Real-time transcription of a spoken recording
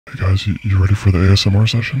Hey guys, you ready for the ASMR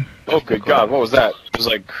session? Oh good god, what was that? It was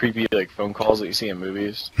like creepy like phone calls that you see in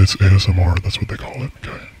movies. It's ASMR, that's what they call it,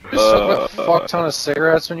 okay? You smoked a fuck ton of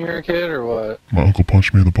cigarettes when you were a kid, or what? My uncle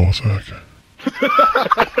punched me in the ball sack.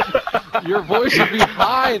 Your voice would be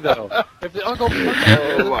high, though. If the uncle punched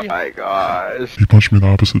you, Oh my gosh. He punched me in the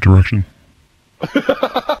opposite direction.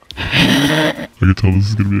 I can tell this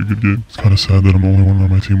is gonna be a good game. It's kinda sad that I'm the only one on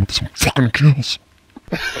my team with some fucking kills.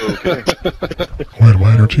 Okay. Wait, am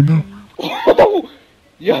I on your team now? Oh,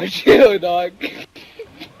 yo, chill, dog. Hey,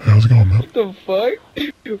 how's it going, man? What the fuck?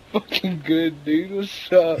 You're fucking good, dude.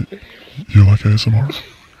 What's up? You like ASMR?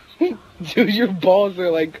 Dude, your balls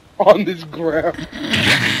are like on this ground.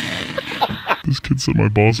 This kid said my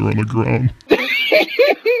balls are on the ground.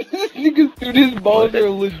 Dude, his balls are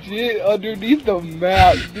legit underneath the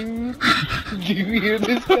map, dude. Do you hear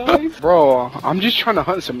this guy? Bro, I'm just trying to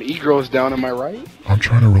hunt some e-girls down, am I right? I'm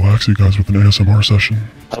trying to relax you guys with an ASMR session.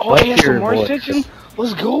 Oh, ASMR session?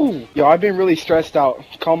 Let's go. Yo, I've been really stressed out.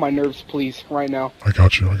 Calm my nerves, please, right now. I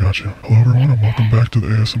got you. Hello everyone, and welcome back to the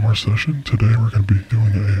ASMR session. Today we're going to be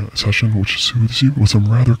doing a session which soothes you with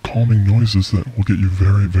some rather calming noises that will get you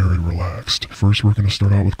very, very relaxed. First, we're going to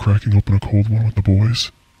start out with cracking open a cold one with the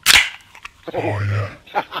boys. Oh yeah.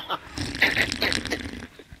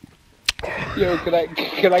 Yo,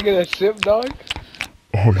 can I get a sip, dog?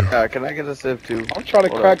 Oh yeah. Can I get a sip too? I'm trying to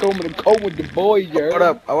crack open a cold with the boys, yo. Hold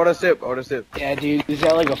up, I want a sip. Yeah, dude, is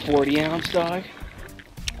that like a 40 ounce, dog?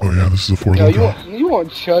 Oh yeah, this is a 4 Yo, logo. you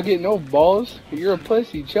want chug it, no balls? You're a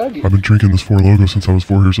pussy, chug it. I've been drinking this 4 logo since I was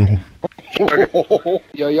 4 years old.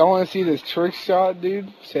 Yo, y'all wanna see this trick shot,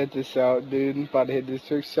 dude? Check this out, dude. I'm about to hit this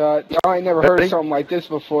trick shot. Y'all ain't never heard of something like this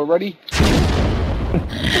before. Ready?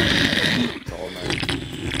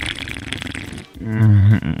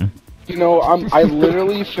 You know, I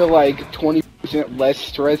literally feel like 20% less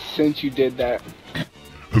stressed since you did that.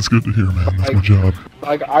 That's good to hear, man. That's my job.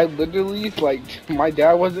 Like, I literally, like, my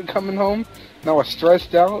dad wasn't coming home, and I was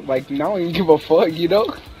stressed out. Like, now I don't even give a fuck, you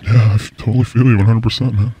know? Yeah, I totally feel you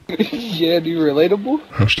 100%, man. Yeah, dude, relatable?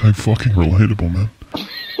 Hashtag fucking relatable, man.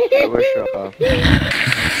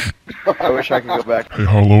 I wish I could go back. Hey,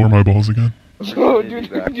 how low are my balls again? Yo, dude,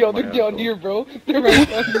 yo, they're down here, bro. They're right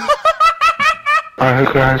behind me.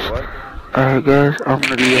 Alright guys, I'm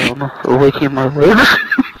gonna be waking my legs.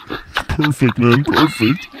 Perfect, man,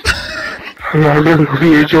 perfect. Hey, I really hope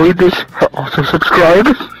you enjoyed this. Also subscribe.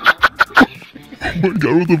 Oh my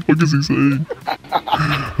god, what the fuck is he saying?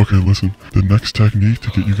 Okay, listen, the next technique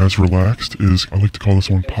to get you guys relaxed is, I like to call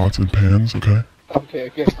this one pots and pans, okay?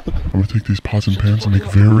 Okay. I'm gonna take these pots and pans and make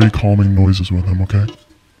very calming noises with them, okay?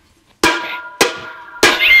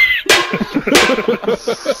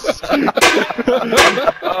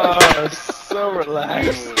 So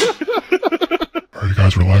relaxed. Are you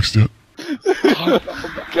guys relaxed yet?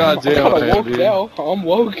 God damn, I'm man, woke dude. now. I'm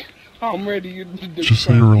woke. I'm ready to do Just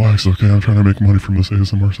say you're relaxed, okay? I'm trying to make money from this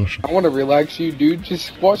ASMR session. I want to relax you, dude.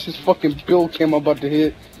 Just watch this fucking bill cam I'm about to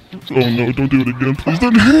hit. Oh no, don't do it again, please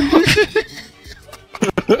don't do it.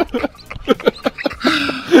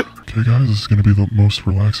 Okay guys, this is gonna be the most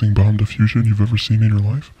relaxing bomb diffusion you've ever seen in your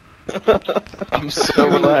life. I'm so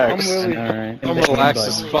relaxed. I'm relaxed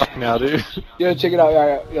as fuck now, dude. Yo, check it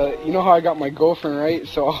out. You know how I got my girlfriend, right?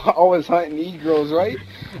 So I was hunting e-girls, right?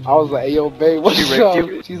 I was like, hey, yo, babe, what's She up? raped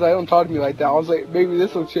you? She's like, don't talk to me like that. I was like, maybe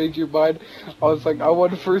this will change your mind. I was like, I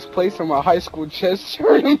won first place in my high school chess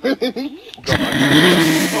tournament.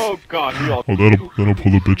 Oh god, we all. Oh, that'll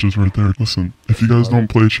pull the bitches right there. Listen, if you guys don't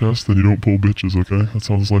play chess, then you don't pull bitches, okay? That's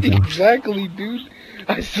how this life works. Exactly, dude.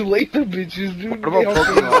 I slay the bitches, dude. What about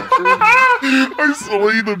Pokemon? I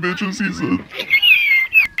slay the bitches, he said.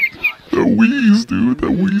 That wheeze, dude. That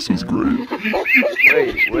wheeze was great.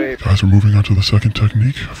 Wait. Guys, we're moving on to the second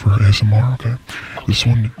technique for ASMR, okay? This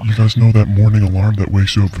one, you guys know that morning alarm that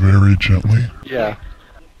wakes you up very gently? Yeah.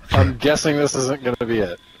 Okay. I'm guessing this isn't gonna be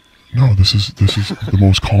it. No, this is the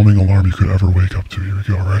most calming alarm you could ever wake up to. Here we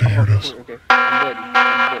go. Ready? Here it is. Okay, I'm ready.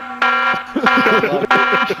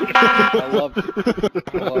 I love it.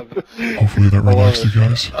 Hopefully that relaxed you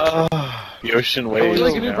guys. The ocean I waves. feel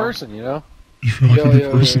like a you new know? person, you know? You feel like a new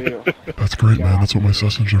Yo. person? That's great, man. That's what my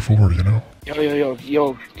sessions are for, you know?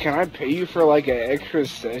 Yo, can I pay you for like an extra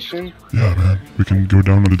session? Yeah, man. We can go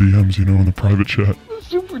down to the DMs, you know, in the private chat.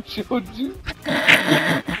 Super chill, dude.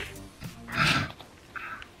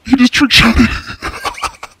 You just trick-shotted.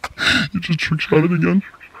 You just trick-shotted again?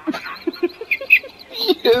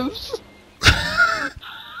 Yes.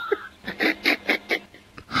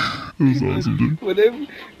 That was awesome, dude. Whatever.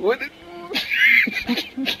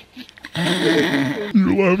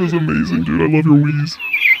 Your laugh is amazing, dude. I love your wheeze.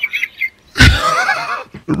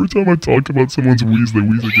 Every time I talk about someone's wheeze, they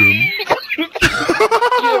wheeze again.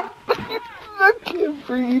 I can't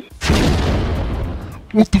breathe.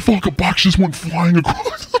 What the fuck? A box just went flying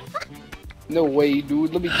across the No way,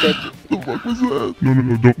 dude. Let me catch it. The fuck was that? No,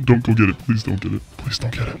 don't go get it. Please don't get it. Please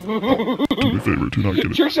don't get it. Oh, do me a favor, do not get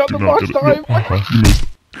it. Trick shot Do the not box get it. time. No, you missed.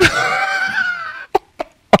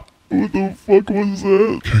 What the fuck was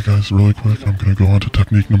that? Okay, guys, really quick, I'm gonna go on to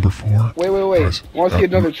technique number 4. Wait. Guys, Want to see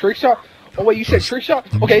another trick shot? Oh wait, you said guys, trick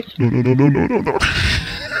shot? No. Okay. No.